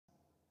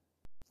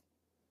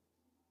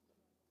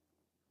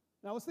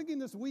And I was thinking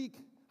this week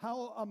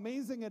how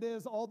amazing it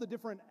is, all the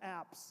different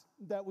apps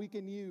that we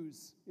can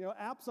use.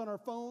 Apps on our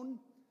phone,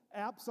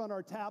 apps on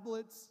our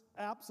tablets,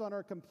 apps on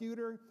our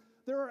computer.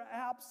 There are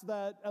apps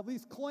that at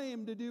least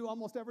claim to do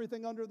almost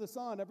everything under the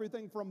sun,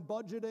 everything from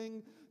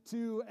budgeting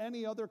to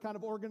any other kind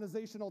of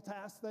organizational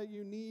task that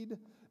you need,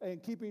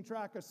 and keeping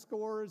track of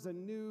scores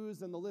and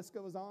news, and the list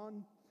goes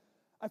on.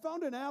 I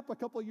found an app a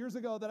couple years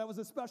ago that I was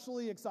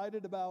especially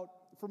excited about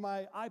for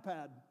my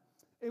iPad.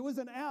 It was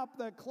an app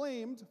that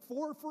claimed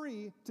for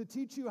free to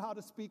teach you how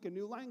to speak a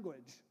new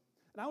language.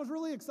 And I was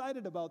really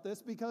excited about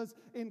this because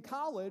in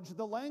college,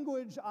 the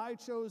language I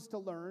chose to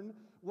learn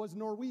was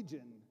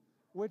Norwegian,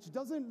 which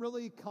doesn't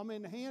really come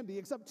in handy,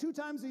 except 2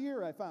 times a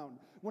year, I found.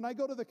 When I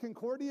go to the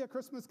Concordia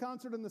Christmas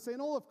concert and the St.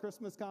 Olaf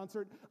Christmas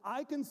concert,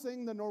 I can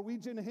sing the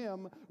Norwegian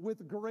hymn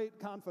with great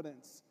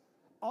confidence.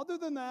 Other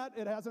than that,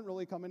 it hasn't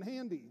really come in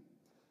handy.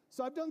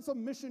 So I've done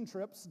some mission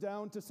trips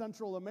down to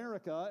Central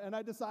America, and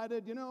I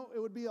decided, it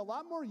would be a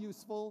lot more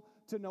useful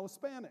to know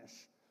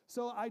Spanish.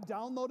 So I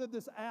downloaded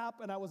this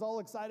app, and I was all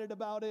excited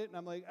about it, and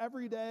I'm like,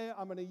 every day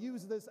I'm going to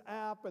use this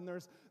app, and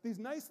there's these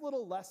nice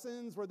little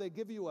lessons where they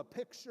give you a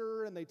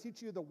picture, and they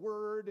teach you the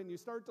word, and you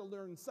start to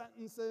learn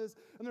sentences,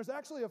 and there's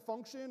actually a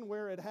function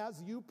where it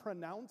has you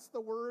pronounce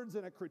the words,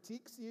 and it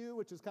critiques you,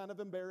 which is kind of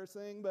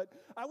embarrassing, but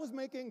I was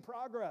making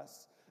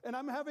progress, and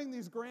I'm having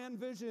these grand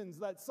visions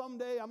that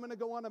someday I'm going to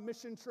go on a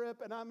mission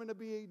trip, and I'm going to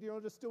be,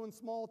 just doing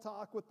small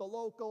talk with the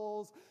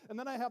locals, and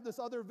then I have this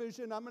other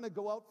vision, I'm going to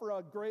go out for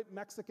a great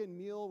Mexican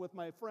meal with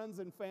my friends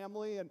and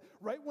family, and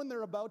right when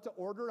they're about to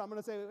order, I'm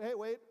going to say, hey,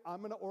 wait, I'm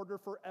going to order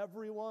for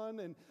everyone,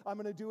 and I'm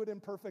going to do it in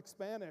perfect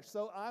Spanish.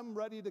 So I'm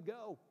ready to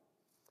go.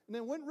 And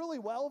it went really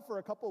well for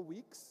a couple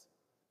weeks,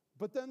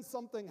 but then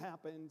something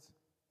happened.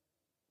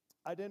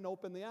 I didn't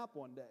open the app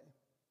one day,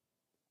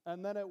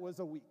 and then it was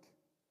a week,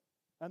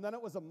 and then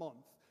it was a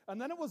month, and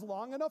then it was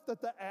long enough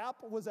that the app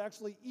was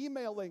actually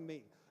emailing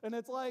me, and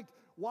it's like,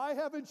 why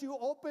haven't you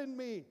opened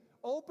me?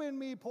 Open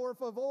me, por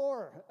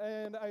favor.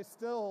 And I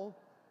still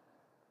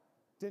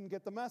didn't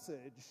get the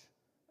message.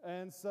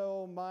 And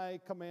so my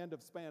command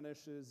of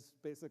Spanish is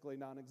basically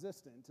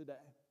non-existent today.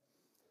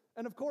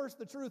 And of course,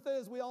 the truth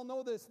is, we all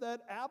know this,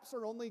 that apps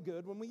are only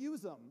good when we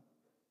use them.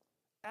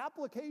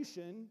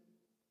 Application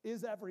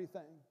is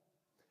everything.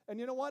 And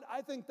you know what?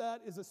 I think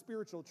that is a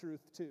spiritual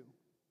truth too.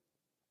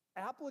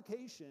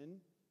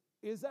 Application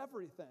is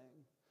everything.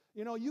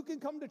 You can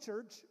come to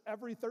church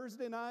every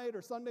Thursday night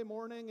or Sunday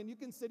morning, and you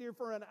can sit here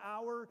for an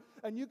hour,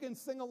 and you can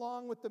sing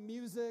along with the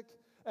music,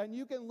 and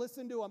you can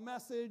listen to a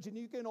message, and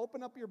you can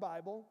open up your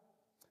Bible.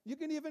 You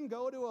can even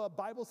go to a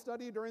Bible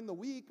study during the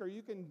week, or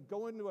you can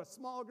go into a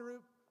small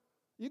group.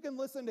 You can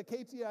listen to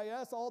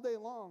KTIS all day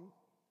long.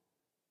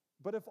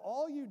 But if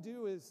all you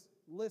do is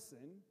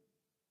listen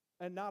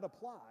and not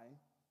apply,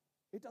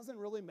 it doesn't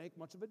really make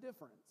much of a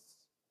difference.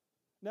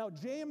 Now,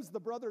 James, the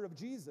brother of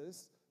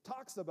Jesus,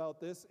 talks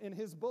about this in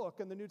his book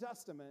in the New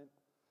Testament.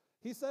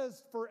 He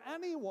says, for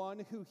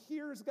anyone who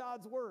hears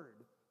God's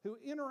word, who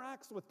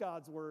interacts with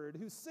God's word,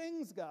 who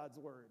sings God's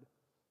word,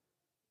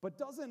 but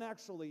doesn't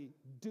actually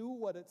do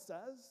what it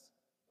says,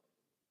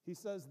 he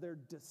says they're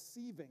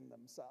deceiving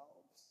themselves.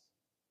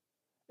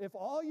 If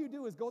all you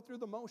do is go through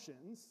the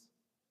motions,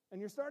 and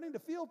you're starting to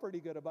feel pretty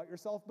good about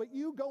yourself, but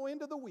you go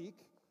into the week,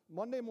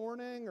 Monday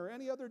morning or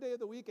any other day of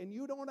the week, and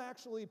you don't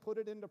actually put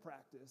it into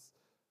practice,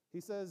 he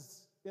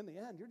says, in the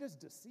end, you're just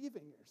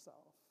deceiving yourself.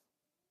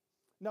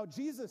 Now,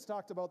 Jesus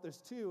talked about this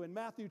too in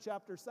Matthew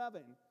chapter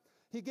 7.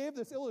 He gave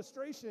this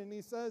illustration.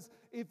 He says,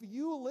 if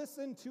you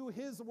listen to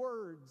his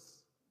words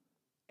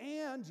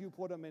and you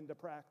put them into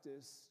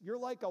practice, you're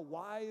like a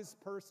wise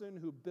person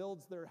who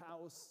builds their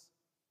house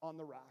on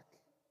the rock.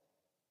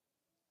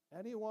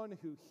 Anyone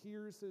who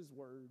hears his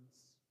words,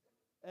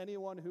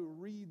 anyone who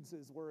reads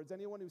his words,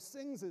 anyone who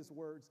sings his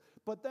words,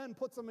 but then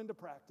puts them into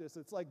practice.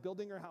 It's like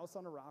building your house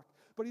on a rock.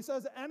 But he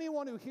says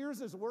anyone who hears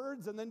his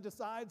words and then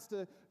decides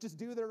to just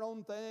do their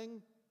own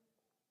thing,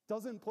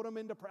 doesn't put them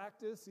into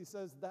practice, he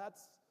says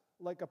that's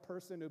like a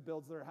person who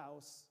builds their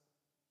house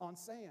on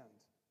sand.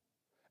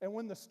 And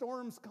when the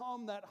storms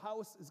come, that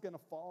house is going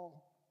to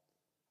fall.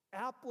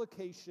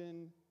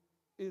 Application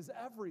is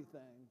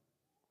everything.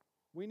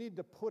 We need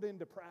to put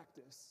into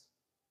practice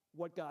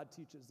what God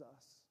teaches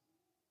us.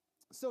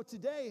 So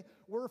today,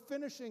 we're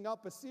finishing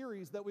up a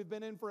series that we've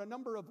been in for a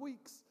number of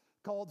weeks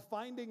called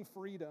Finding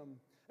Freedom.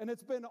 And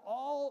it's been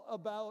all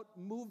about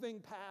moving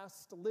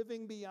past,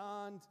 living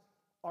beyond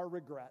our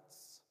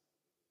regrets.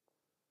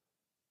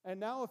 And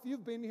now if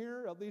you've been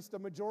here at least a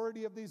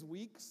majority of these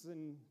weeks,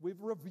 and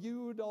we've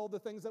reviewed all the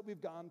things that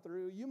we've gone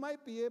through, you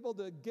might be able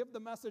to give the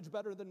message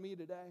better than me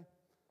today.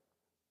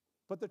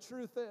 But the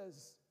truth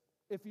is,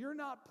 if you're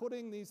not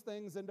putting these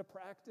things into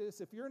practice,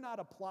 if you're not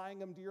applying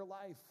them to your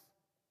life,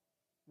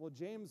 well,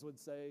 James would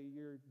say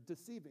you're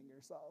deceiving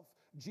yourself.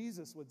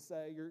 Jesus would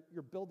say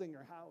you're building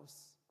your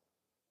house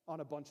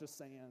on a bunch of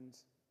sand.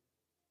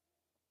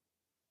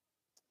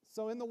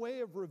 So in the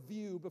way of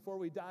review, before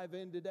we dive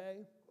in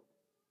today,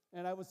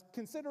 and I was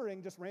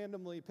considering just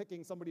randomly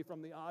picking somebody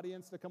from the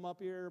audience to come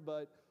up here,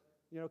 but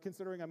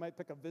considering I might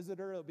pick a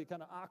visitor, it'll be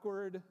kind of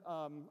awkward.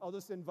 I'll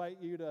just invite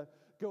you to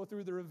go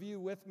through the review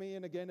with me.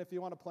 And again, if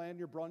you want to plan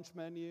your brunch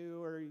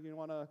menu or you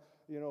want to,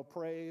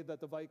 pray that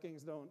the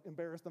Vikings don't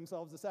embarrass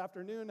themselves this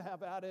afternoon,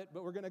 have at it.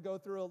 But we're going to go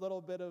through a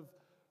little bit of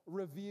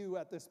review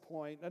at this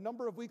point. A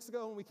number of weeks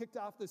ago when we kicked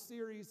off this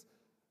series,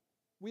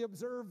 we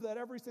observed that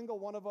every single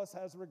one of us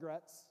has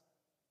regrets.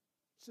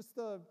 It's just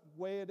the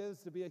way it is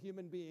to be a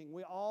human being.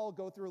 We all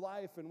go through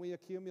life and we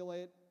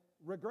accumulate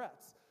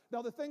regrets.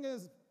 Now, the thing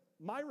is,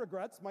 my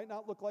regrets might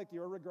not look like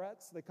your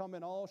regrets. They come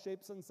in all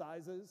shapes and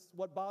sizes.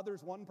 What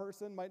bothers one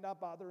person might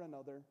not bother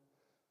another.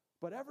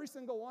 But every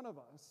single one of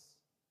us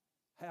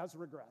has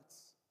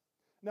regrets.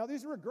 Now,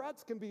 these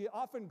regrets can be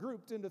often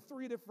grouped into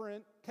three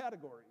different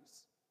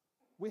categories.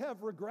 We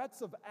have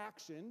regrets of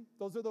action.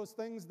 Those are those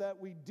things that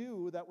we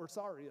do that we're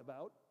sorry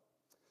about.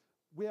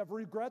 We have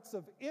regrets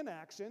of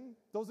inaction.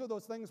 Those are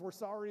those things we're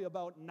sorry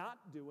about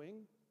not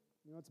doing.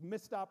 It's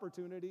missed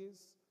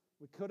opportunities.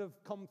 We could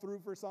have come through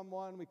for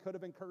someone. We could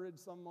have encouraged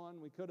someone.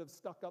 We could have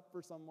stuck up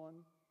for someone,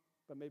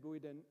 but maybe we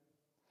didn't.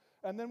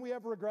 And then we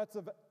have regrets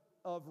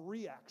of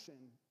reaction.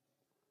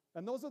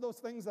 And those are those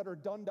things that are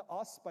done to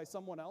us by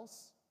someone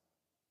else,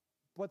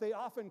 but they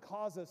often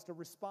cause us to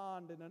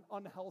respond in an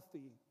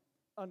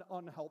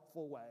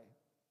unhelpful way.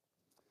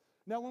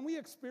 Now, when we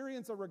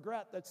experience a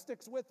regret that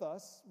sticks with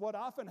us, what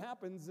often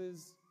happens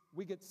is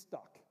we get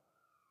stuck.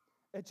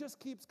 It just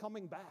keeps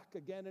coming back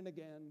again and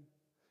again.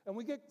 And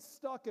we get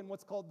stuck in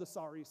what's called the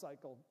sorry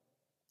cycle.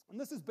 And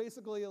this is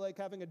basically like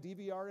having a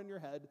DVR in your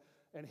head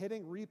and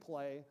hitting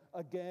replay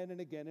again and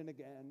again and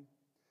again.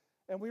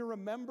 And we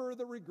remember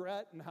the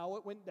regret and how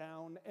it went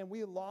down, and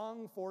we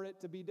long for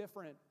it to be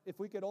different. If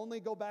we could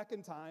only go back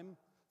in time,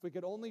 if we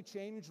could only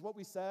change what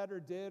we said or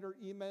did or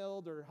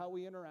emailed or how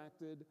we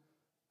interacted,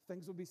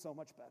 things would be so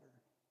much better.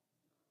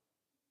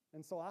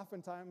 And so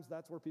oftentimes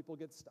that's where people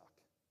get stuck.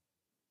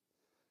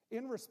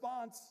 In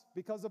response,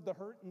 because of the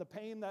hurt and the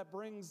pain that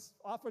brings,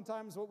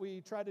 oftentimes what we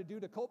try to do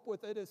to cope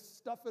with it is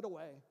stuff it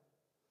away.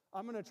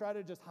 I'm going to try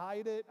to just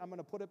hide it. I'm going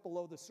to put it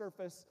below the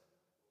surface.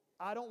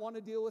 I don't want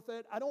to deal with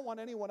it. I don't want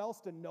anyone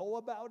else to know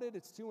about it.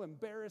 It's too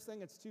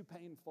embarrassing. It's too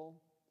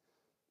painful.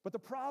 But the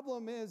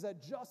problem is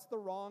at just the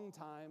wrong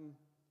time,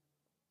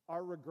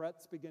 our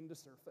regrets begin to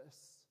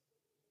surface.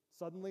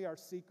 Suddenly our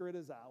secret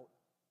is out.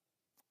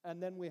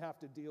 And then we have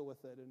to deal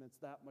with it, and it's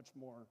that much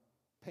more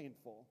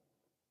painful.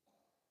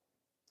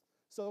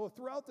 So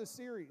throughout this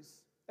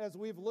series, as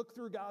we've looked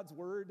through God's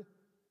Word,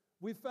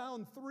 we've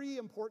found three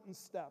important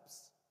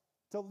steps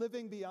to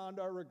living beyond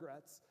our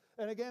regrets.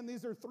 And again,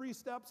 these are three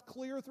steps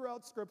clear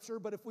throughout Scripture,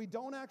 but if we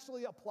don't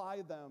actually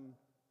apply them,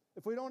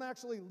 if we don't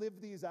actually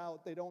live these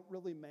out, they don't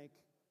really make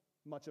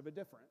much of a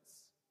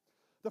difference.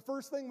 The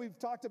first thing we've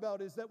talked about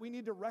is that we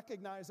need to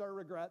recognize our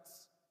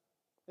regrets.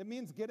 It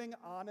means getting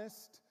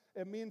honest.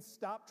 It means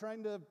stop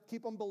trying to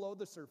keep them below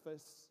the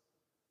surface.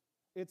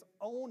 It's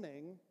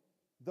owning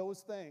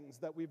those things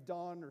that we've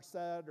done or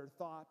said or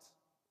thought,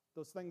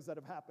 those things that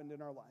have happened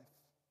in our life.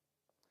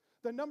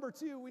 Then number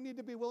two, we need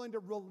to be willing to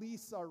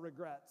release our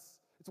regrets.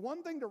 It's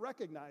one thing to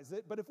recognize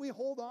it, but if we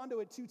hold on to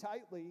it too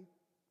tightly,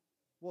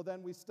 well,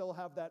 then we still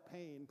have that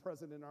pain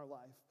present in our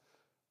life.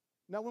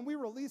 Now, when we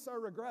release our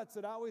regrets,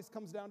 it always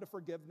comes down to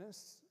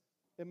forgiveness.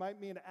 It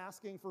might mean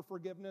asking for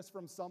forgiveness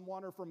from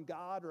someone or from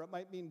God, or it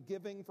might mean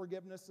giving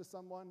forgiveness to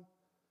someone.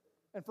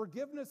 And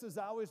forgiveness is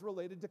always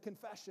related to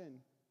confession.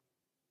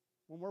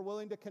 When we're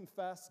willing to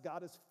confess,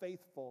 God is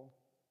faithful,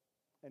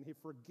 and He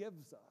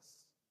forgives us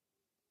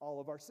all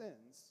of our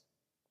sins.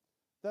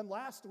 Then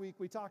last week,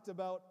 we talked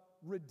about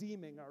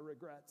redeeming our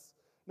regrets.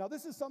 Now,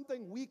 this is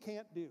something we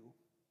can't do.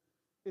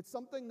 It's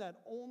something that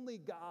only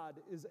God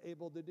is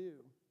able to do.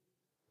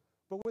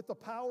 But with the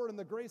power and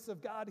the grace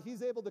of God,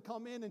 He's able to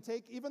come in and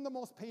take even the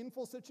most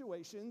painful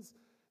situations,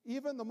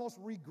 even the most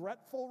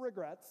regretful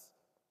regrets,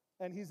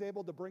 and He's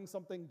able to bring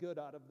something good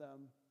out of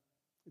them.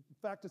 In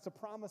fact, it's a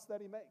promise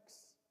that He makes.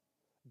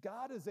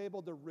 God is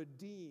able to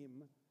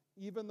redeem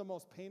even the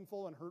most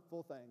painful and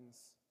hurtful things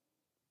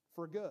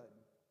for good.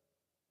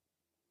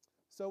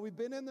 So we've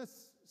been in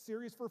this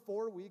series for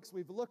 4 weeks.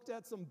 We've looked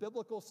at some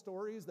biblical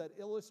stories that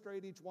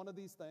illustrate each one of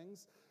these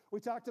things. We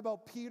talked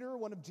about Peter,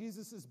 one of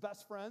Jesus'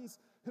 best friends,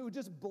 who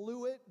just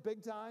blew it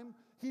big time.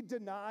 He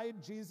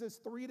denied Jesus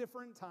 3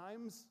 different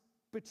times,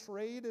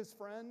 betrayed his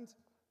friend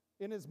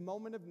in his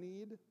moment of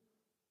need.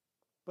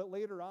 But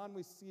later on,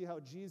 we see how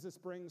Jesus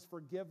brings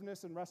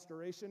forgiveness and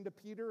restoration to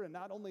Peter. And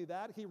not only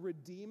that, He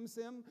redeems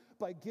him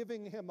by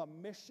giving him a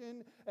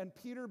mission. And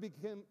Peter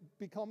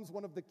becomes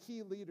one of the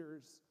key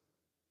leaders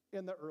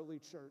in the early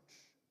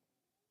church.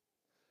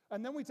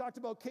 And then we talked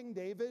about King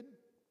David.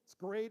 This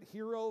great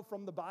hero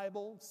from the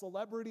Bible,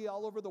 celebrity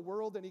all over the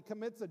world. And he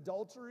commits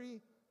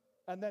adultery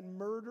and then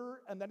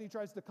murder. And then he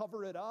tries to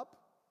cover it up.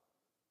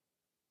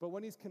 But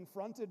when he's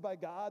confronted by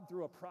God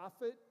through a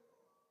prophet,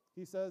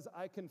 he says,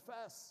 I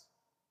confess.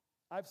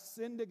 I've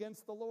sinned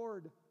against the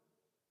Lord.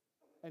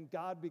 And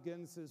God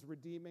begins His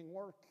redeeming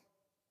work.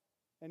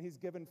 And He's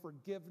given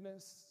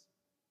forgiveness.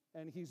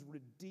 And He's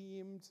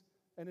redeemed.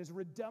 And His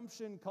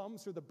redemption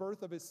comes through the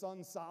birth of His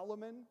son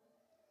Solomon.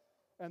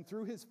 And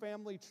through his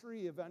family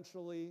tree,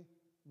 eventually,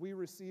 we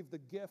receive the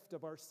gift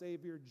of our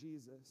Savior,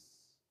 Jesus.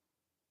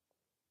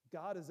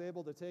 God is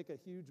able to take a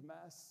huge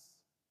mess,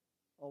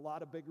 a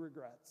lot of big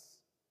regrets,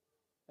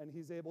 and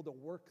he's able to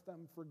work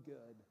them for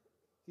good.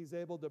 He's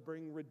able to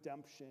bring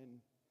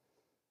redemption.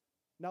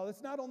 Now,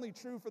 it's not only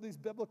true for these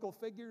biblical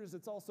figures,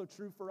 it's also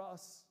true for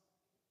us.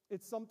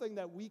 It's something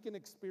that we can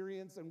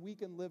experience and we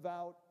can live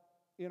out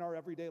in our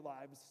everyday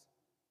lives.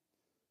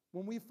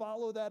 When we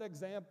follow that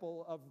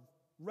example of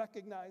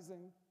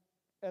recognizing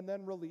and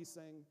then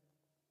releasing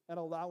and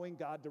allowing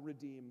God to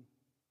redeem.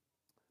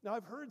 Now,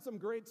 I've heard some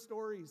great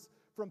stories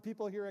from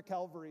people here at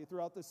Calvary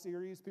throughout this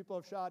series. People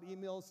have shot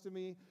emails to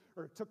me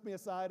or took me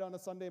aside on a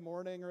Sunday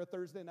morning or a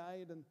Thursday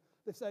night, and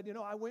they said,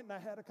 I went and I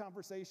had a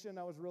conversation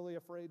I was really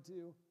afraid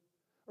to.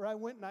 Or I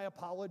went and I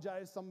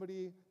apologized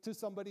to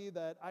somebody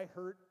that I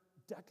hurt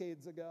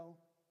decades ago,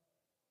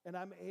 and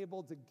I'm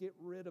able to get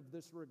rid of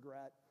this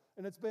regret.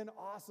 And it's been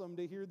awesome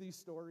to hear these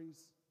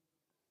stories.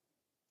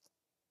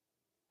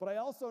 But I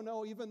also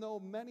know, even though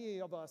many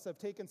of us have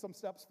taken some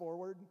steps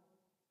forward,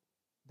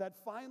 that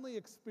finally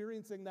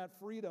experiencing that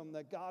freedom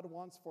that God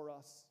wants for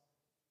us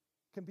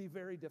can be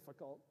very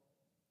difficult.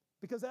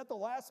 Because at the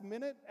last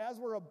minute, as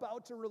we're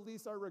about to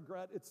release our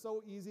regret, it's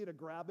so easy to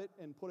grab it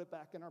and put it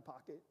back in our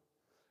pocket.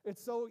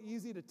 It's so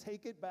easy to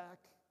take it back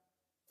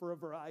for a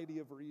variety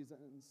of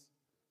reasons.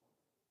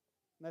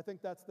 And I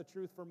think that's the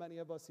truth for many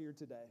of us here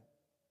today.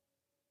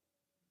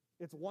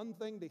 It's one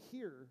thing to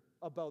hear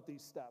about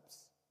these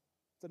steps.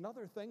 It's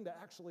another thing to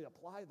actually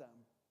apply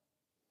them.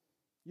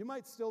 You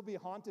might still be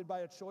haunted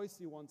by a choice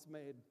you once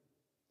made.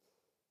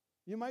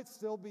 You might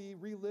still be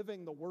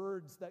reliving the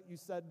words that you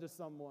said to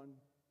someone,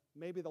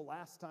 maybe the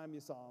last time you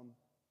saw them.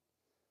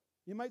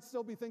 You might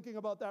still be thinking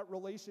about that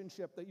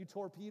relationship that you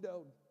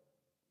torpedoed,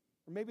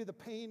 or maybe the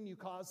pain you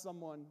caused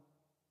someone,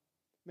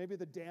 maybe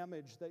the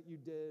damage that you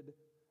did,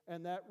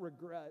 and that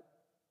regret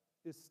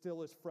is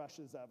still as fresh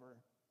as ever.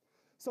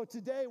 So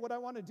today, what I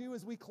want to do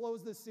as we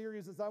close this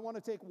series is I want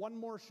to take one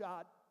more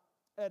shot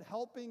at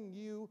helping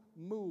you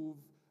move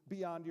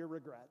beyond your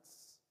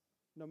regrets,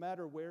 no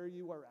matter where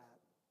you are at.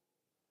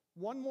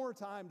 One more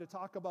time to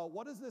talk about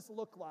what does this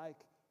look like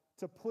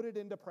to put it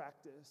into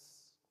practice,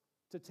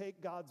 to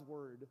take God's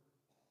word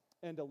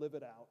and to live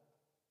it out.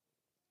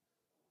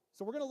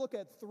 So we're going to look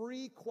at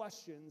 3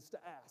 questions to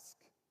ask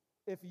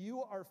if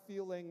you are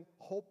feeling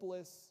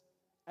hopeless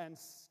and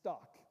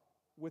stuck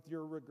with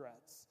your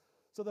regrets.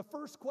 So the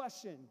first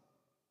question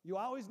you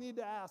always need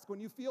to ask when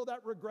you feel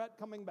that regret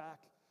coming back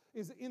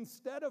is,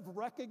 instead of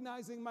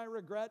recognizing my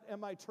regret,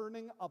 am I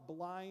turning a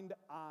blind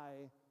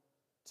eye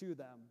to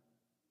them?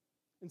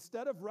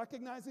 Instead of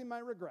recognizing my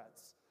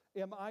regrets,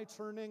 am I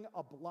turning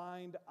a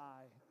blind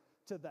eye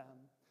to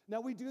them?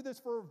 Now, we do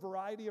this for a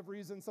variety of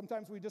reasons.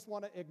 Sometimes we just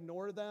want to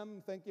ignore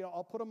them, think,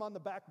 I'll put them on the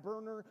back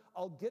burner,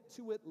 I'll get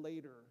to it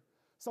later.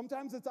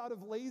 Sometimes it's out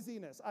of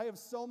laziness. I have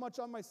so much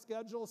on my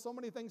schedule, so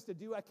many things to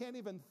do, I can't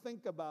even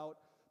think about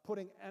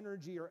putting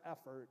energy or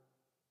effort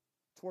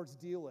towards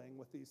dealing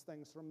with these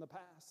things from the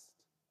past.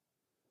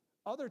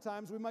 Other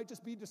times we might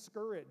just be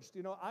discouraged.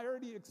 I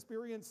already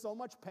experienced so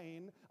much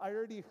pain. I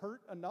already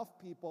hurt enough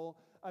people.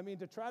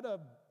 To try to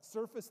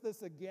surface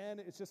this again,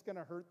 it's just going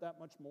to hurt that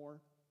much more.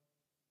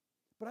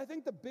 But I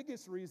think the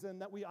biggest reason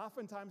that we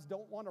oftentimes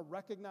don't want to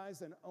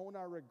recognize and own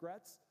our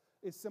regrets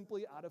is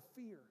simply out of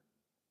fear.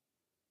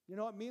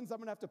 It means I'm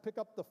going to have to pick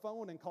up the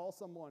phone and call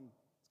someone.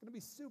 It's going to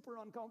be super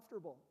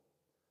uncomfortable.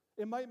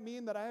 It might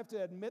mean that I have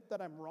to admit that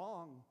I'm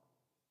wrong.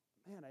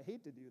 Man, I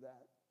hate to do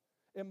that.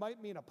 It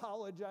might mean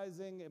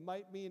apologizing. It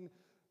might mean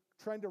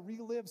trying to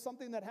relive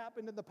something that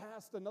happened in the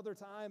past another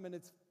time, and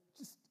it's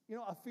just,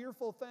 a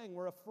fearful thing.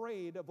 We're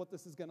afraid of what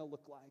this is going to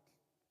look like.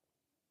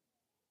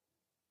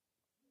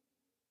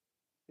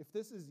 If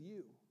this is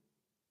you,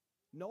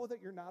 know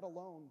that you're not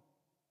alone.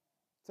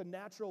 It's a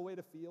natural way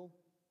to feel.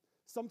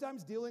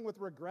 Sometimes dealing with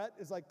regret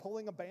is like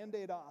pulling a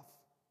Band-Aid off.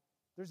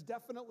 There's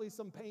definitely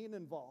some pain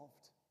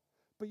involved.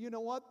 But you know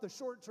what? The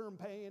short-term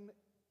pain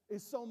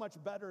is so much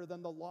better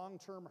than the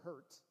long-term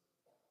hurt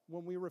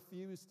when we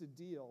refuse to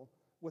deal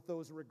with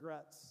those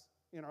regrets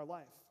in our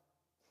life.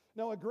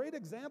 Now, a great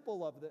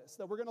example of this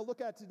that we're going to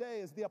look at today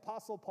is the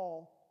Apostle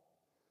Paul.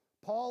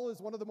 Paul is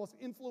one of the most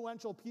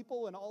influential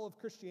people in all of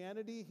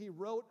Christianity. He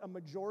wrote a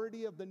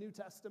majority of the New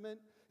Testament.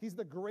 He's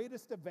the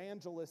greatest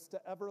evangelist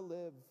to ever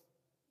live.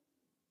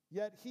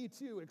 Yet he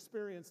too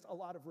experienced a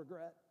lot of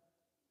regret.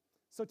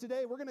 So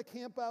today we're going to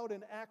camp out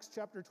in Acts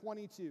chapter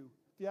 22.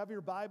 If you have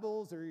your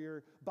Bibles or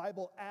your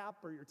Bible app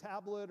or your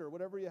tablet or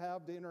whatever you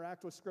have to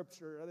interact with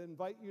Scripture, I'd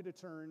invite you to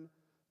turn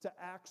to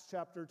Acts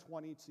chapter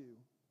 22.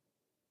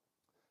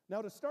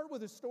 Now, to start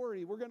with the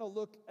story, we're going to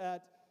look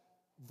at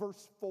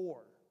verse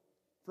 4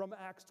 from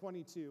Acts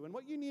 22. And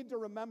what you need to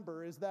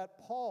remember is that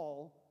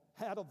Paul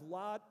had a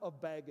lot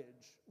of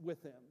baggage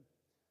with him.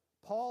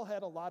 Paul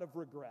had a lot of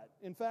regret.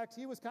 In fact,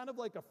 he was kind of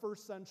like a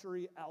first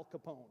century Al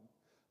Capone.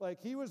 Like,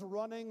 he was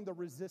running the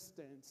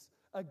resistance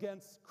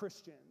against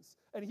Christians.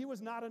 And he was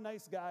not a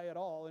nice guy at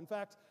all. In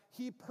fact,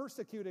 he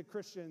persecuted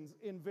Christians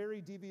in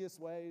very devious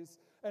ways.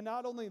 And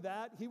not only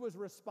that, he was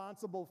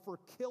responsible for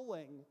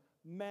killing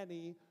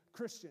many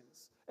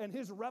Christians. And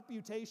his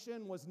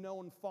reputation was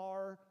known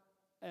far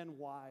and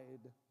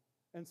wide.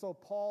 And so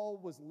Paul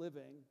was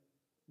living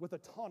with a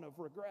ton of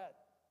regret.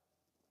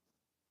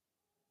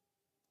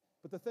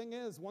 But the thing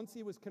is, once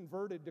he was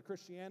converted to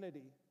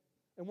Christianity,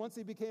 and once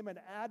he became an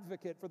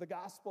advocate for the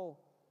gospel,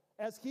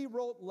 as he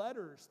wrote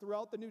letters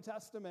throughout the New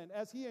Testament,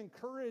 as he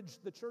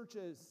encouraged the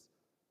churches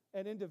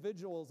and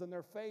individuals in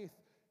their faith,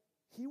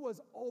 he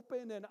was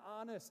open and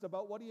honest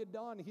about what he had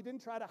done. He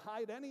didn't try to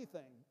hide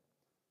anything.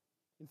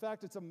 In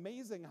fact, it's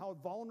amazing how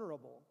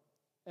vulnerable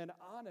and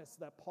honest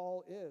that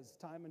Paul is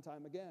time and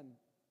time again.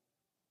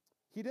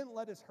 He didn't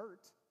let his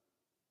hurt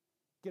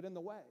get in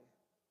the way.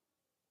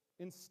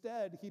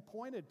 Instead, he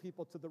pointed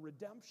people to the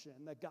redemption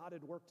that God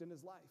had worked in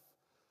his life.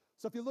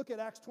 So if you look at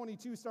Acts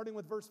 22, starting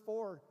with verse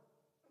 4,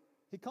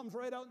 he comes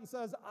right out and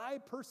says, I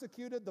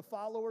persecuted the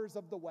followers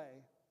of the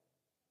way.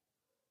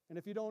 And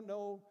if you don't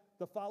know,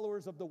 the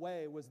followers of the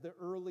way was the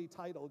early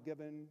title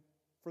given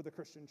for the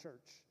Christian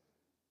church.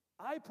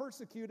 I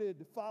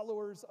persecuted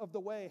followers of the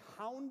way,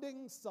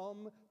 hounding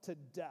some to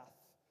death,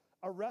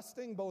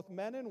 arresting both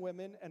men and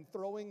women and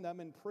throwing them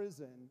in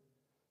prison.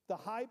 The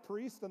high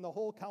priest and the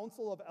whole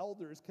council of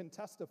elders can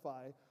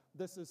testify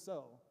this is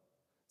so.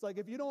 It's like,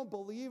 if you don't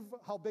believe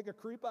how big a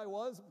creep I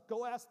was,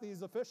 go ask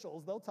these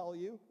officials. They'll tell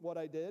you what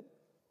I did.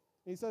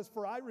 He says,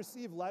 for I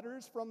received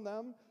letters from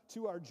them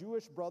to our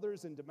Jewish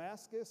brothers in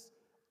Damascus,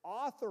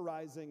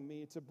 authorizing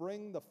me to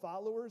bring the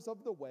followers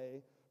of the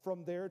way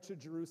from there to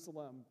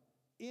Jerusalem,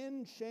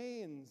 in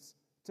chains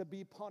to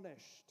be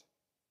punished.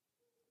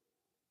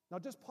 Now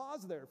just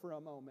pause there for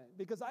a moment,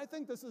 because I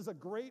think this is a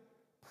great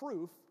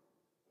proof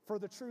for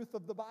the truth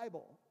of the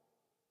Bible.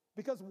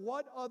 Because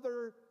what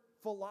other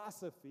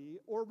philosophy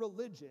or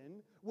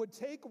religion would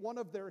take one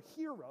of their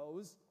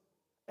heroes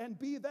and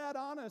be that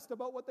honest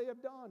about what they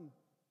have done?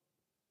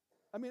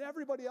 I mean,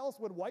 everybody else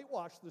would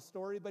whitewash the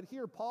story, but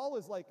here Paul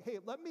is like, hey,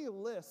 let me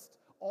list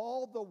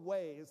all the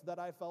ways that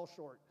I fell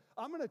short.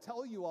 I'm going to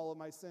tell you all of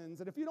my sins,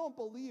 and if you don't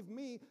believe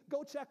me,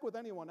 go check with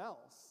anyone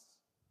else.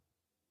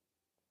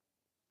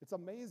 It's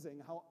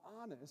amazing how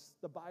honest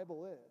the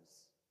Bible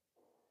is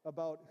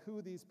about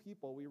who these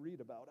people we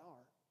read about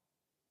are.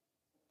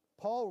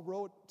 Paul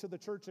wrote to the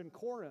church in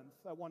Corinth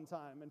at one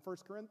time in 1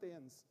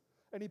 Corinthians,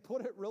 and he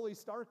put it really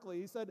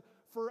starkly. He said,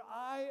 for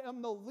I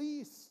am the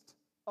least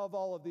of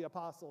all of the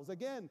apostles.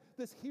 Again,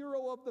 this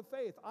hero of the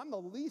faith, I'm the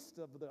least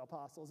of the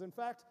apostles. In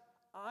fact,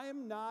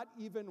 I'm not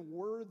even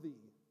worthy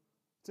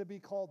to be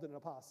called an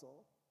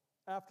apostle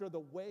after the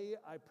way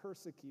I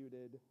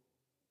persecuted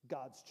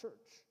God's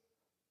church.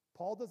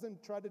 Paul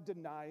doesn't try to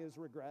deny his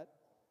regret.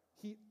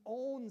 He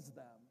owns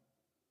them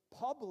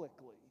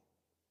publicly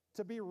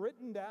to be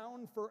written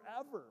down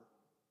forever.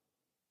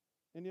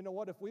 And you know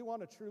what? If we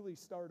want to truly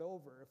start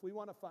over, if we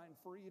want to find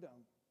freedom,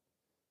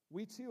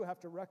 we too have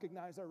to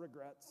recognize our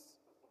regrets.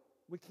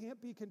 We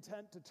can't be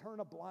content to turn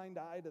a blind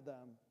eye to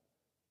them.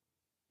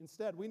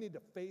 Instead, we need to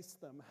face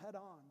them head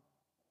on.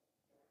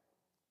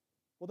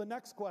 Well, the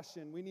next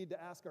question we need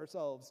to ask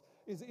ourselves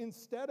is,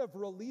 instead of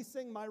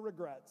releasing my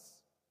regrets,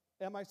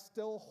 am I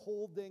still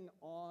holding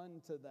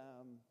on to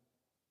them?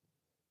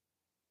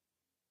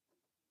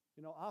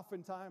 You know,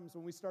 oftentimes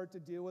when we start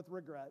to deal with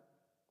regret,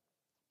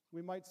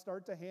 we might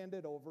start to hand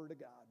it over to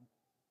God.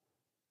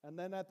 And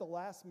then at the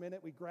last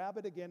minute, we grab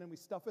it again and we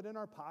stuff it in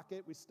our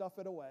pocket, we stuff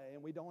it away,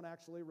 and we don't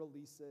actually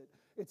release it.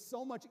 It's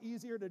so much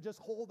easier to just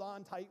hold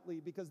on tightly,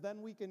 because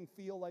then we can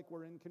feel like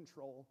we're in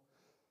control.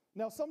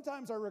 Now,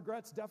 sometimes our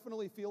regrets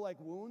definitely feel like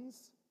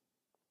wounds,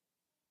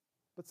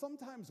 but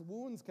sometimes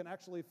wounds can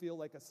actually feel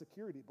like a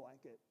security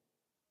blanket.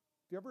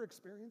 Have you ever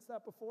experienced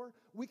that before?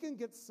 We can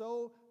get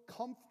so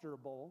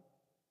comfortable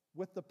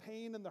with the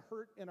pain and the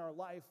hurt in our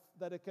life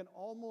that it can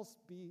almost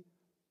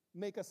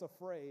make us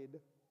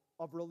afraid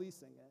of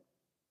releasing it,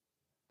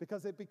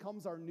 because it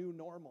becomes our new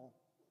normal.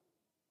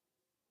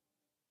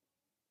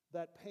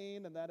 That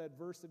pain and that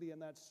adversity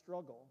and that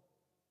struggle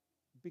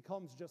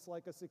becomes just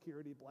like a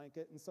security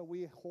blanket, and so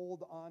we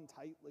hold on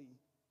tightly.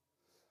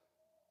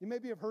 You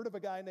maybe have heard of a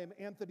guy named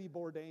Anthony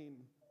Bourdain.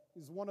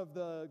 He's one of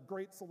the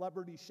great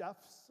celebrity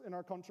chefs in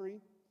our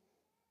country,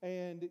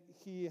 and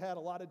he had a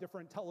lot of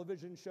different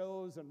television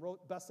shows and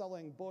wrote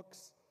best-selling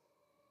books.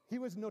 He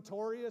was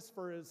notorious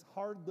for his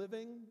hard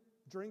living,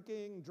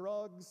 drinking,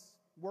 drugs,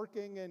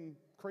 working in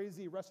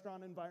crazy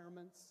restaurant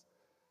environments.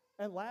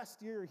 And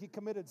last year, he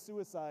committed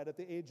suicide at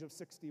the age of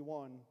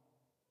 61.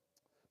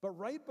 But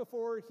right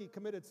before he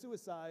committed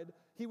suicide,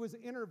 he was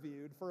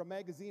interviewed for a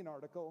magazine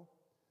article.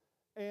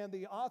 And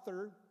the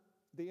author,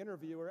 the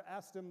interviewer,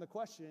 asked him the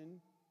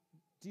question,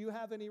 do you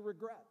have any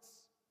regrets?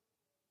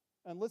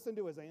 And listen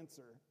to his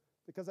answer,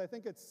 because I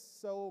think it's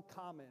so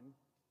common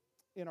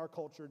in our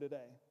culture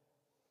today.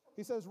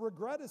 He says,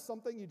 regret is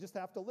something you just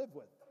have to live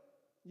with.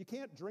 You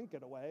can't drink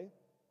it away.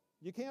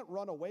 You can't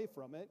run away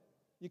from it.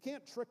 You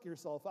can't trick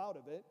yourself out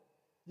of it.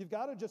 You've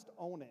got to just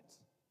own it.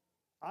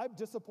 I've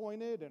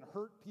disappointed and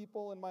hurt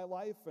people in my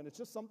life, and it's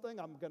just something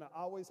I'm going to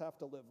always have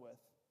to live with.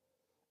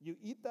 You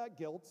eat that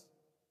guilt,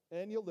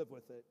 and you live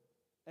with it,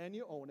 and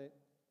you own it,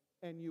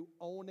 and you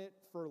own it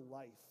for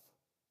life.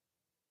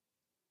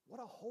 What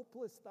a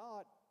hopeless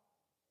thought.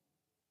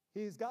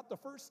 He's got the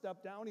first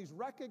step down, he's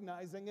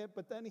recognizing it,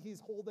 but then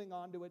he's holding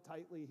on to it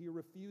tightly. He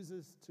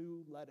refuses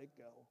to let it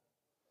go.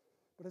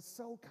 But it's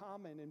so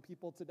common in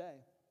people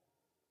today.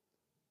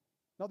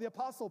 Now, the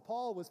Apostle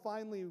Paul was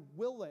finally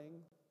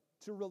willing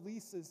to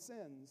release his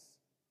sins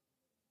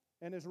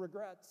and his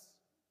regrets,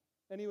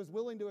 and he was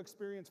willing to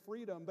experience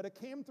freedom, but it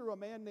came through a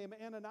man named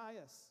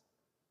Ananias.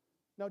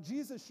 Now,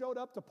 Jesus showed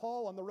up to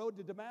Paul on the road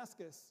to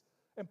Damascus,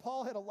 and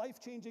Paul had a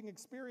life-changing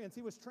experience.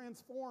 He was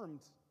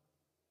transformed.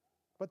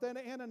 But then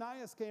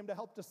Ananias came to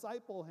help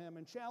disciple him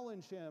and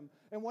challenge him.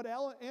 And what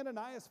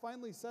Ananias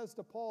finally says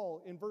to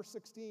Paul in verse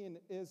 16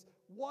 is,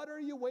 "What are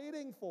you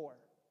waiting for?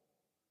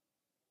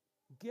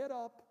 Get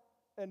up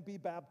and be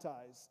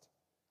baptized.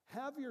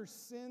 Have your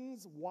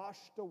sins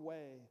washed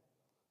away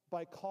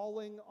by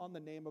calling on the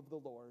name of the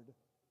Lord."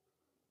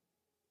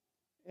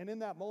 And in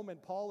that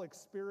moment, Paul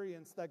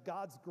experienced that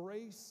God's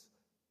grace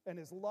and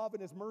his love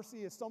and his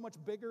mercy is so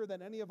much bigger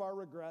than any of our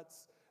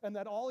regrets, and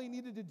that all he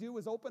needed to do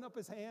was open up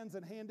his hands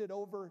and hand it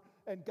over,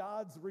 and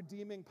God's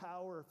redeeming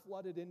power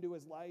flooded into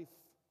his life.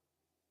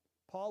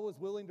 Paul was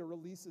willing to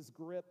release his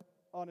grip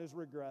on his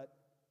regret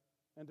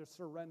and to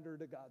surrender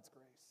to God's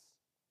grace.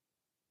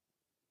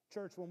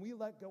 Church, when we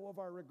let go of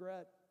our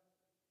regret,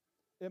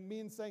 it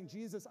means saying,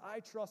 "Jesus, I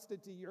trust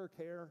it to your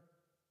care.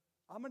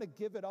 I'm going to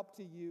give it up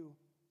to you.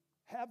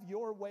 Have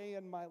your way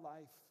in my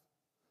life."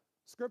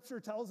 Scripture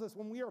tells us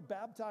when we are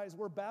baptized,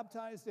 we're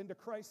baptized into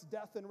Christ's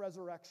death and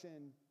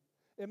resurrection.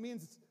 It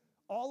means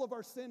all of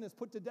our sin is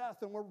put to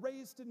death and we're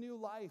raised to new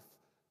life.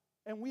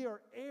 And we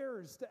are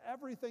heirs to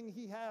everything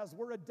he has.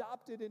 We're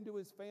adopted into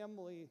his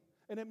family.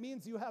 And it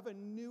means you have a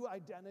new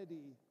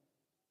identity.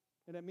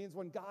 And it means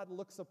when God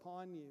looks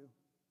upon you,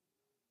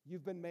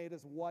 you've been made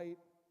as white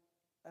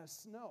as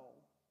snow.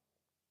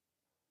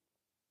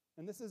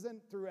 And this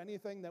isn't through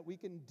anything that we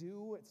can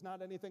do. It's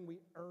not anything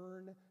we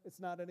earn. It's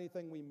not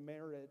anything we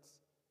merit.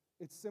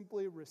 It's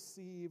simply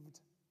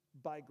received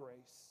by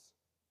grace.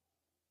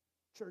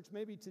 Church,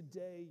 maybe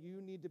today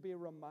you need to be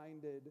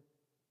reminded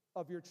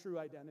of your true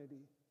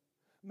identity.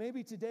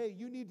 Maybe today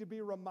you need to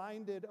be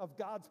reminded of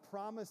God's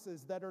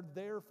promises that are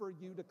there for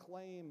you to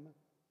claim.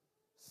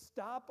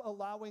 Stop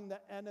allowing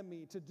the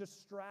enemy to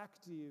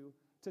distract you,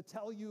 to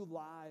tell you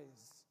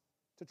lies,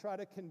 to try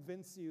to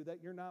convince you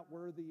that you're not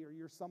worthy or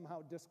you're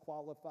somehow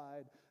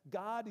disqualified.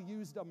 God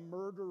used a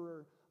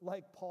murderer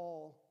like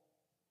Paul,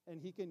 and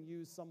he can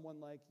use someone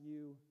like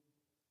you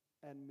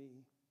and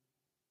me.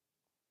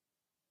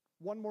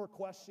 One more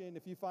question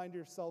if you find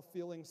yourself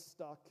feeling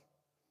stuck.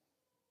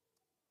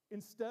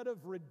 Instead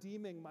of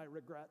redeeming my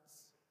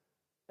regrets,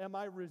 am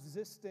I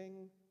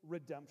resisting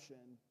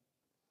redemption?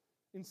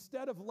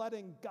 Instead of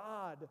letting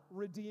God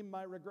redeem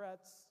my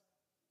regrets,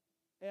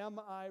 am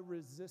I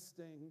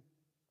resisting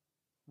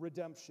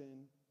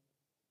redemption?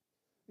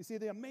 You see,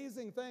 the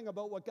amazing thing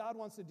about what God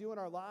wants to do in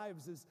our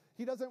lives is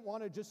he doesn't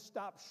want to just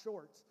stop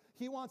short.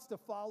 He wants to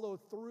follow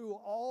through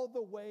all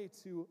the way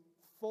to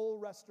full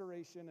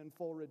restoration and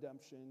full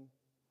redemption.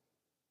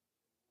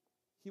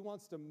 He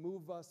wants to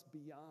move us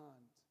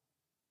beyond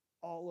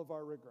all of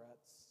our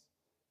regrets.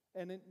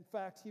 And in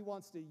fact, he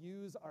wants to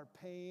use our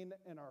pain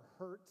and our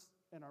hurt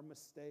and our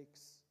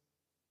mistakes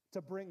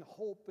to bring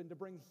hope and to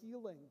bring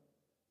healing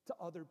to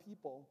other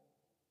people.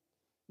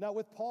 Now,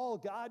 with Paul,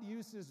 God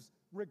used his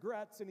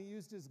regrets and he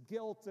used his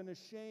guilt and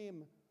his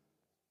shame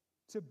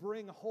to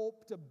bring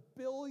hope to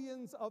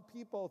billions of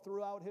people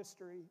throughout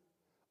history.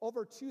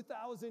 Over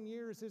 2,000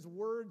 years, his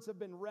words have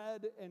been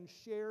read and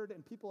shared,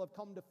 and people have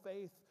come to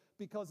faith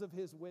because of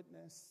his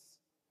witness.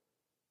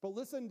 But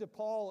listen to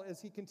Paul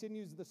as he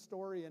continues the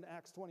story in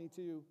Acts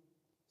 22,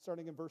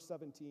 starting in verse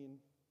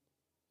 17.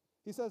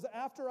 He says,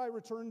 "After I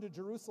returned to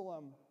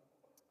Jerusalem,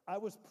 I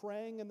was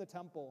praying in the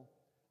temple,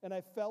 and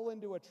I fell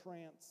into a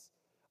trance.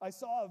 I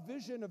saw a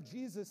vision of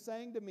Jesus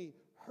saying to me,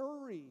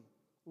 'Hurry,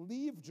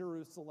 leave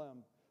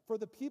Jerusalem, for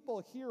the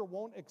people here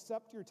won't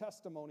accept your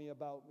testimony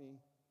about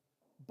me.'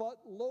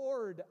 'But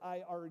Lord,'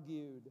 I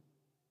argued,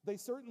 'they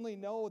certainly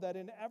know that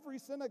in every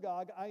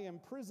synagogue I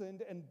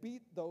imprisoned and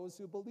beat those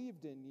who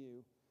believed in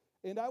you.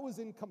 And I was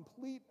in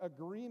complete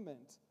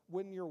agreement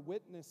when your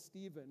witness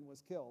Stephen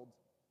was killed.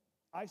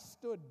 I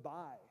stood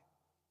by,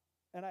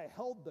 and I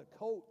held the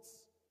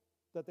coats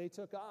that they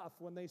took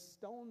off when they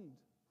stoned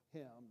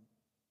him.'"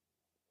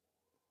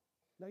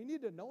 Now you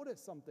need to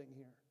notice something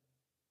here.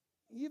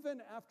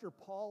 Even after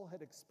Paul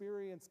had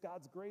experienced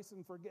God's grace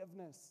and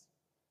forgiveness,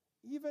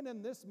 even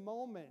in this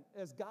moment,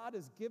 as God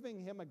is giving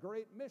him a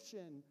great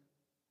mission,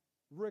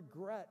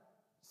 regret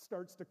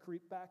starts to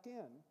creep back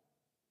in.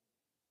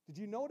 Did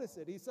you notice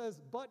it? He says,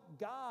 "But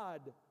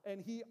God," and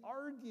he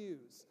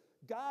argues.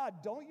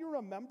 "God, don't you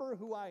remember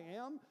who I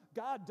am?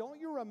 God, don't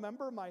you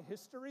remember my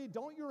history?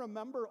 Don't you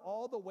remember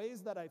all the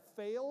ways that I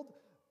failed?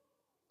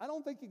 I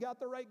don't think you got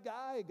the right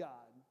guy,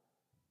 God.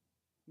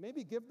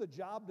 Maybe give the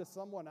job to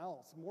someone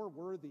else, more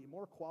worthy,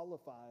 more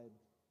qualified."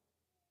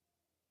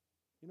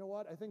 You know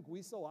what? I think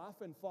we so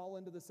often fall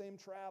into the same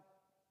trap.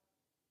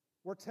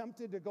 We're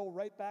tempted to go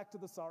right back to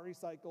the sorry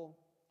cycle,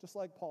 just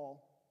like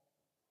Paul.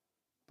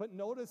 But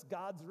notice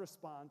God's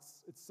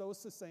response. It's so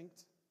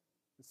succinct.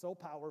 It's so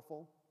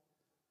powerful.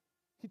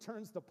 He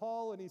turns to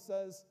Paul and he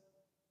says,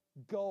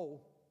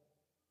 go.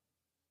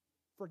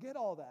 Forget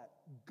all that.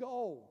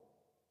 Go,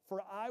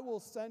 for I will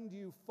send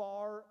you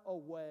far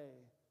away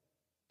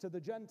to the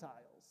Gentiles.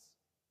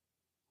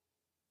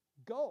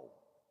 Go.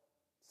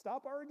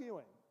 Stop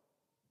arguing.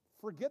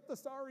 Forget the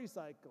sorry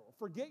cycle.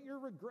 Forget your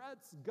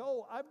regrets.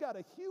 Go. I've got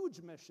a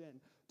huge mission.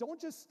 Don't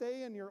just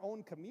stay in your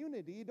own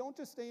community. Don't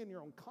just stay in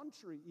your own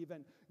country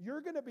even.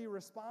 You're going to be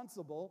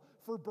responsible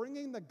for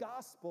bringing the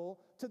gospel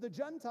to the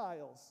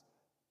Gentiles.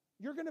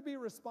 You're going to be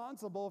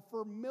responsible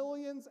for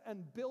millions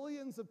and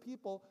billions of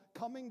people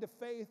coming to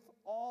faith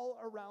all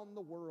around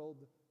the world.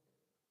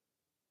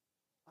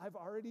 I've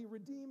already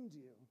redeemed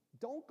you.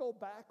 Don't go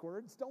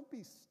backwards. Don't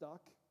be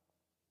stuck.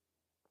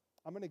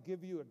 I'm going to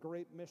give you a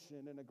great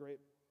mission and a great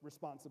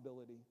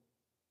responsibility.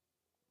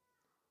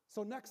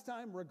 So next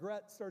time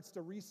regret starts to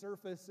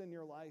resurface in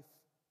your life,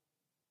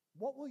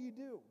 what will you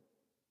do?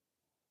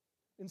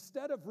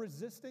 Instead of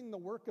resisting the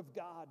work of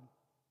God,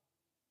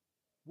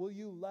 will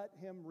you let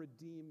him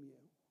redeem you?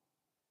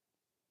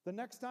 The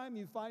next time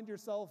you find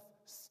yourself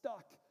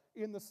stuck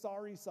in the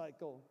sorry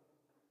cycle,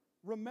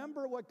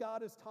 remember what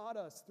God has taught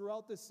us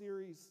throughout this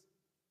series.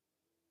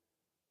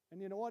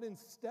 And you know what?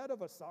 Instead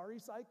of a sorry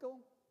cycle,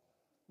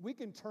 we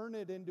can turn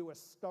it into a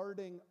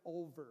starting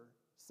over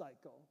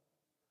cycle.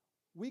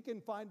 We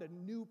can find a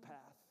new path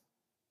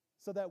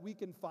so that we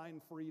can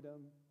find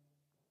freedom.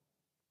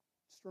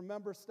 Just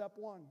remember step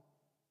one.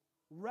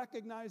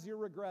 Recognize your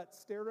regret.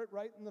 Stare it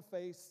right in the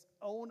face.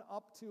 Own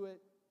up to it.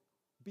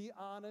 Be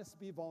honest.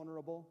 Be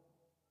vulnerable.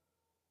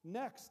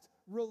 Next,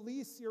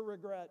 release your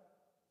regret.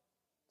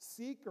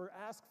 Seek or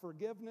ask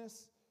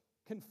forgiveness.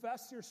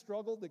 Confess your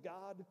struggle to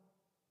God.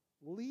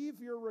 Leave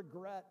your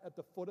regret at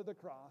the foot of the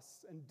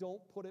cross and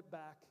don't put it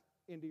back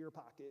into your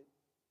pocket.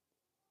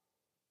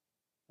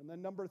 And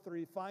then number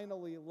three,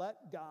 finally,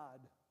 let God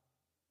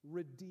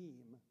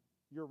redeem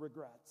your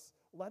regrets.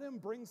 Let him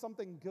bring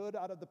something good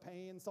out of the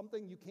pain,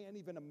 something you can't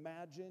even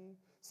imagine.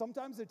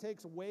 Sometimes it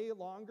takes way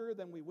longer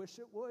than we wish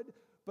it would,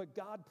 but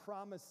God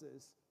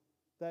promises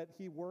that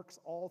he works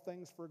all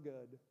things for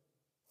good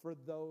for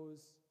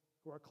those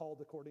who are called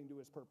according to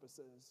his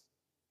purposes.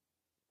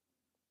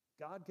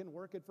 God can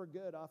work it for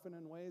good, often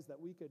in ways that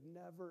we could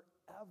never,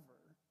 ever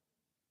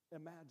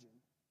imagine.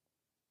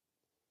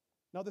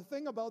 Now, the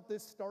thing about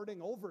this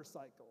starting over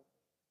cycle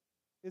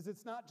is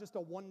it's not just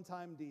a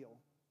one-time deal.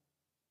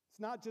 It's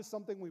not just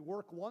something we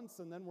work once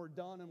and then we're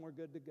done and we're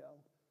good to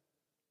go.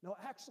 No,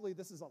 actually,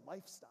 this is a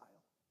lifestyle.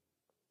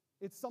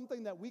 It's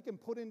something that we can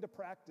put into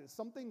practice,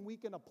 something we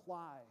can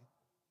apply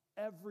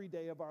every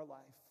day of our life.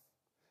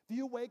 If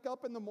you wake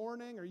up in the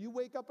morning or you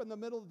wake up in the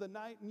middle of the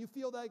night and you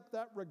feel like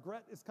that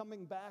regret is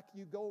coming back,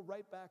 you go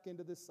right back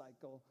into this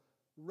cycle.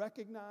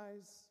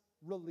 Recognize,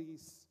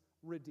 release,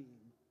 redeem.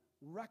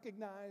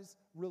 Recognize,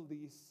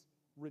 release,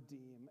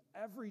 redeem.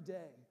 Every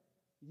day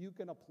you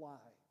can apply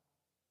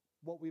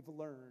what we've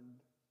learned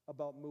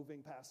about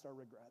moving past our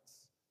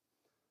regrets.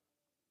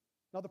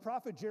 Now, the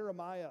prophet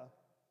Jeremiah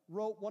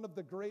wrote one of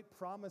the great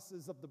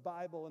promises of the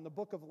Bible in the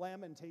book of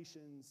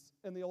Lamentations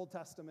in the Old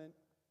Testament.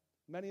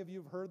 Many of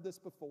you have heard this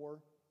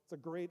before. It's a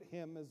great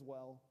hymn as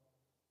well.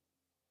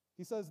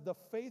 He says, "The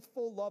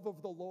faithful love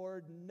of the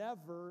Lord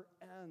never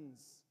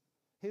ends.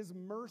 His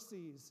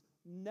mercies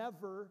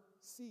never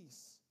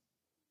cease.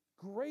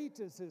 Great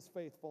is his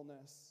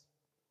faithfulness.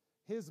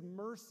 His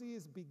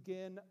mercies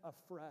begin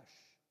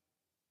afresh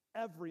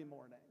every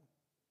morning."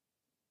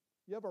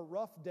 You have a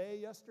rough day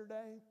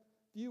yesterday?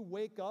 If you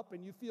wake up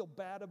and you feel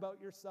bad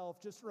about yourself,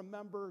 just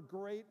remember,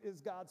 great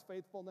is God's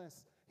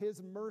faithfulness.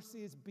 His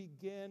mercies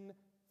begin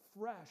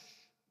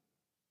fresh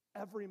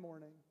every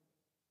morning.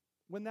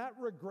 When that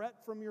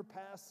regret from your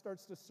past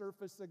starts to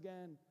surface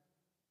again,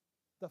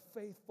 the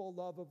faithful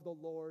love of the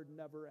Lord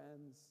never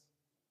ends.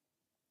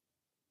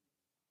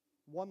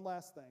 One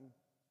last thing.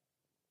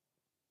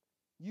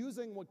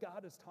 Using what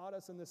God has taught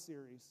us in this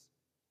series,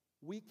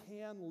 we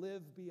can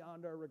live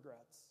beyond our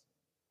regrets.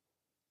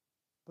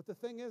 But the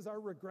thing is, our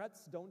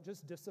regrets don't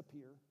just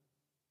disappear.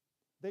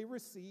 They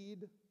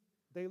recede,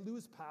 they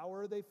lose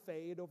power, they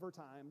fade over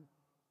time,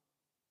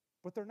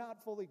 but they're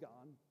not fully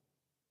gone.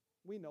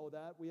 We know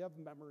that. We have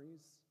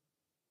memories.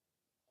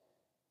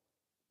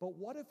 But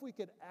what if we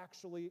could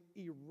actually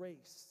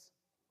erase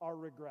our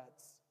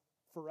regrets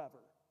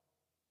forever?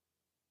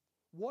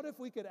 What if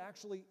we could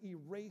actually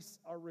erase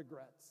our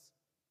regrets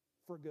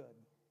for good?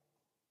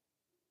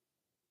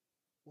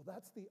 Well,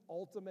 that's the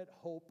ultimate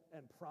hope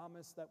and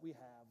promise that we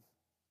have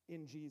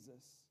in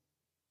Jesus.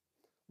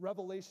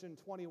 Revelation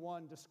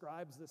 21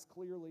 describes this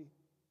clearly,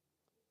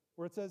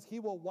 where it says, "He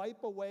will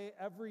wipe away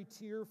every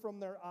tear from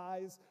their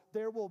eyes.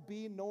 There will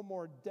be no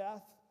more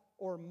death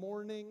or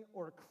mourning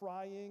or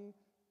crying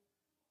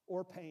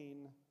or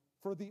pain,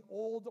 for the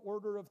old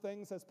order of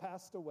things has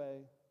passed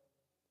away."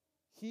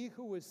 He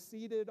who is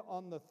seated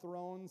on the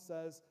throne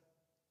says,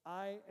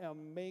 I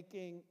am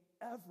making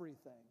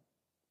everything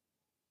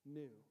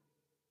new.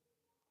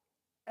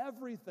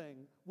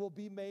 Everything will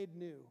be made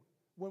new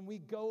when we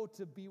go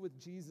to be with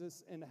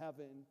Jesus in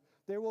heaven.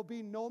 There will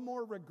be no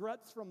more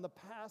regrets from the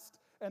past,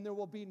 and there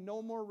will be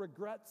no more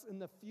regrets in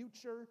the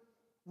future.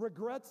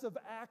 Regrets of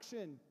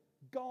action,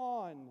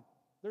 gone.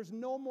 There's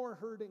no more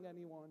hurting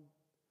anyone.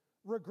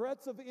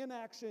 Regrets of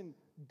inaction,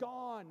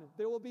 gone.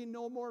 There will be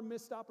no more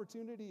missed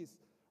opportunities.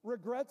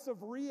 Regrets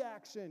of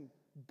reaction,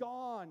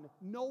 gone.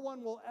 No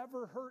one will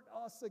ever hurt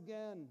us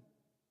again.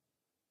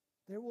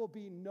 There will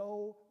be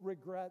no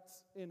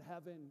regrets in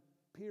heaven,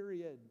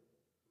 period.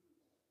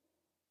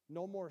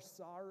 No more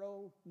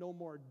sorrow, no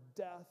more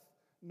death,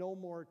 no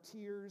more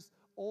tears,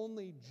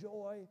 only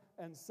joy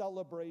and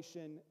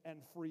celebration and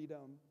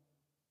freedom.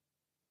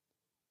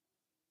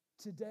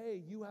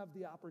 Today, you have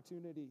the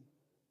opportunity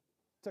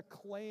to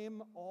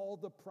claim all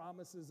the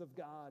promises of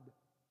God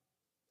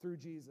through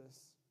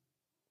Jesus.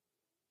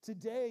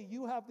 Today,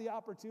 you have the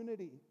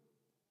opportunity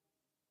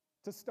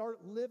to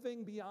start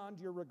living beyond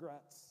your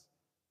regrets.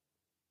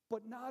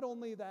 But not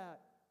only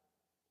that,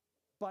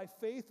 by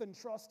faith and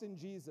trust in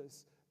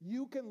Jesus,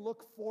 you can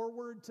look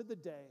forward to the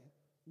day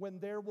when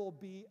there will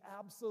be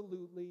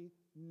absolutely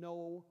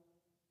no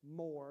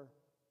more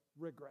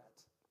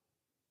regret.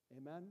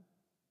 Amen?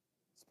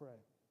 Let's pray.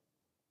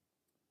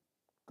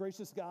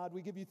 Gracious God,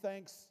 we give you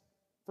thanks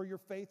for your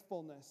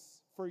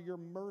faithfulness, for your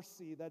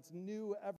mercy that's new every